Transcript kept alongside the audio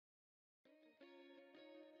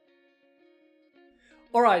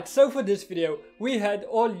Alright, so for this video, we had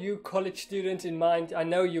all you college students in mind. I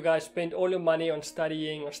know you guys spent all your money on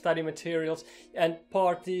studying or study materials and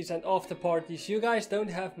parties and after parties. You guys don't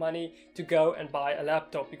have money to go and buy a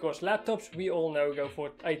laptop because laptops, we all know, go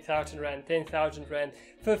for 8,000 Rand, 10,000 Rand,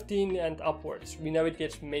 15 and upwards. We know it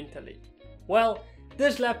gets mentally. Well,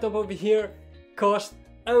 this laptop over here cost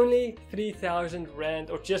only 3,000 Rand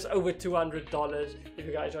or just over $200 if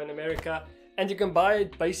you guys are in America. And you can buy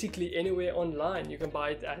it basically anywhere online. You can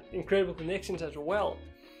buy it at incredible connections as well.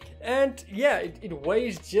 And yeah, it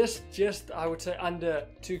weighs just I would say under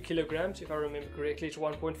 2 kilograms if I remember correctly. It's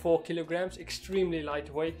 1.4 kilograms, extremely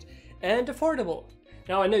lightweight and affordable.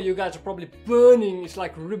 Now I know you guys are probably burning, it's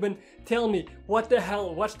like Ruben, tell me what the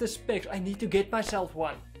hell, what's the specs? I need to get myself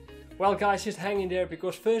one. Well guys, just hang in there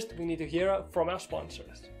because first we need to hear from our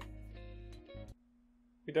sponsors.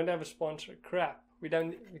 We don't have a sponsor, crap. We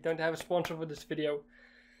don't have a sponsor for this video.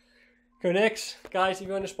 Connex, guys, if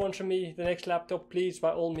you want to sponsor me, the next laptop, please,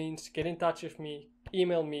 by all means, get in touch with me.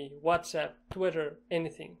 Email me, WhatsApp, Twitter,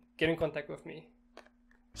 anything. Get in contact with me.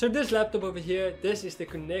 So this laptop over here, this is the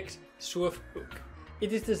Connex SwiftBook.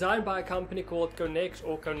 It is designed by a company called Connex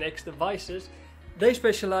or Connex Devices. They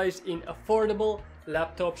specialize in affordable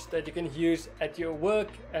laptops that you can use at your work,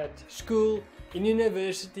 at school, in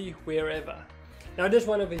university, wherever. Now this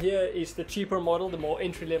one over here is the cheaper model, the more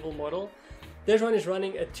entry-level model. This one is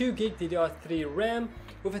running a 2 gig DDR3 RAM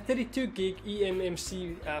with a 32 gig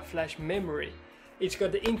eMMC flash memory. It's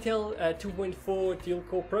got the Intel 2.4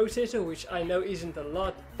 dual-core processor, which I know isn't a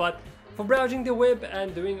lot, but for browsing the web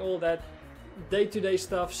and doing all that day-to-day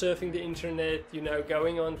stuff, surfing the internet, you know,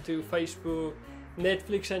 going on to Facebook,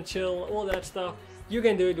 Netflix and chill, all that stuff, you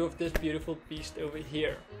can do it with this beautiful beast over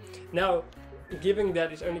here. Now, given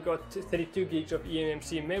that it's only got 32 gigs of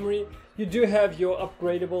eMMC memory, you do have your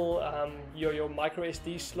upgradable, your micro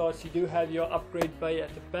SD slots, you do have your upgrade bay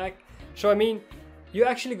at the back. So I mean, you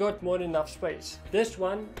actually got more than enough space. This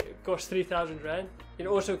one cost 3,000 Rand. It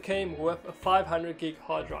also came with a 500 gig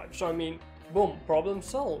hard drive. So I mean, boom, problem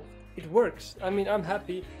solved. It works. I mean, I'm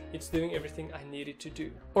happy it's doing everything I needed to do.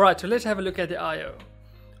 Alright, so let's have a look at the I/O.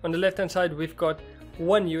 On the left hand side, we've got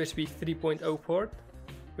one USB 3.0 port.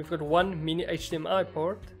 We've got one mini HDMI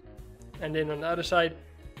port, and then on the other side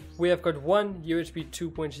we have got one USB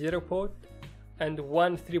 2.0 port and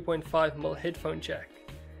one 3.5mm headphone jack.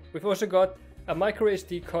 We've also got a micro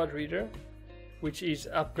SD card reader, which is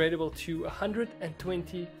upgradable to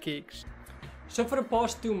 120 gigs. So for the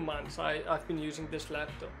past 2 months I've been using this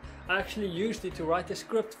laptop. I actually used it to write a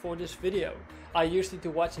script for this video. I used it to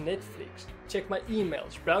watch Netflix, check my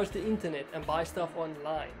emails, browse the internet and buy stuff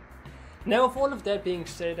online. Now, with all of that being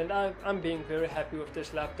said, and I'm being very happy with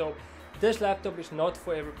this laptop is not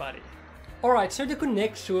for everybody. Alright, so the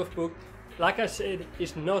Connex SwiftBook, like I said,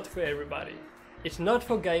 is not for everybody. It's not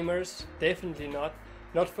for gamers, definitely not.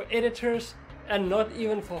 Not for editors, and not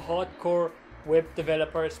even for hardcore web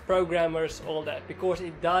developers, programmers, all that. Because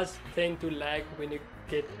it does tend to lag when you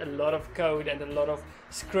get a lot of code and a lot of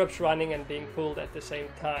scripts running and being pulled at the same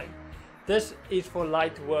time. This is for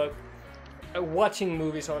light work. Watching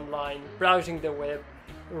movies online, browsing the web,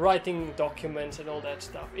 writing documents and all that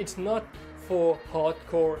stuff. It's not for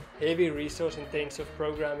hardcore, heavy resource intensive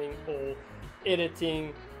programming or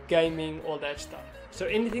editing, gaming, all that stuff. So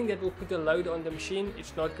anything that will put a load on the machine,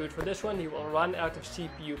 it's not good for this one. You will run out of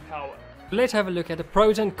CPU power. Let's have a look at the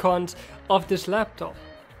pros and cons of this laptop.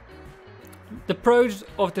 The pros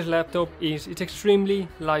of this laptop is it's extremely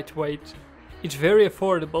lightweight, it's very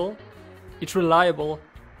affordable, it's reliable,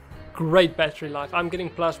 great battery life. I'm getting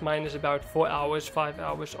plus minus about 4 hours, 5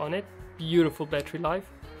 hours on it. Beautiful battery life.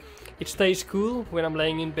 It stays cool when I'm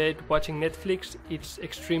laying in bed watching Netflix. It's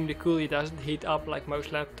extremely cool. It doesn't heat up like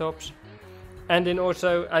most laptops. And then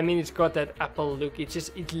also, I mean, it's got that Apple look.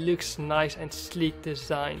 It looks nice and sleek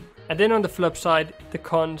design. And then on the flip side, the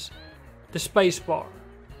cons, the space bar.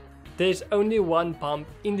 There's only one bump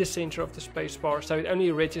in the center of the space bar, so it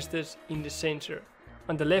only registers in the center.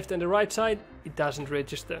 On the left and the right side, it doesn't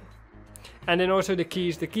register. And then also the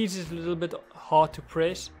keys is a little bit hard to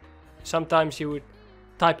press. Sometimes you would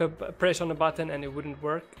press on a button and it wouldn't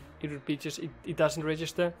work. It would be just, it doesn't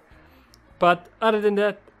register. But other than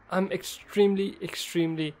that, I'm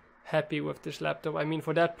extremely happy with this laptop. I mean,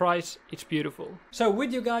 for that price, it's beautiful. So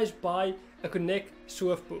would you guys buy a Connex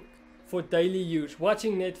SwiftBook for daily use?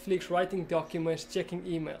 Watching Netflix, writing documents, checking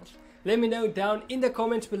emails? Let me know down in the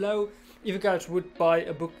comments below if you guys would buy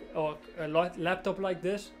a book or a laptop like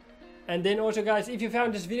this. And then also guys, if you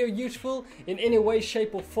found this video useful in any way,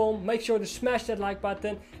 shape or form, make sure to smash that like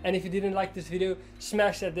button. And if you didn't like this video,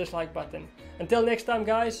 smash that dislike button. Until next time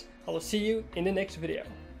guys, I will see you in the next video.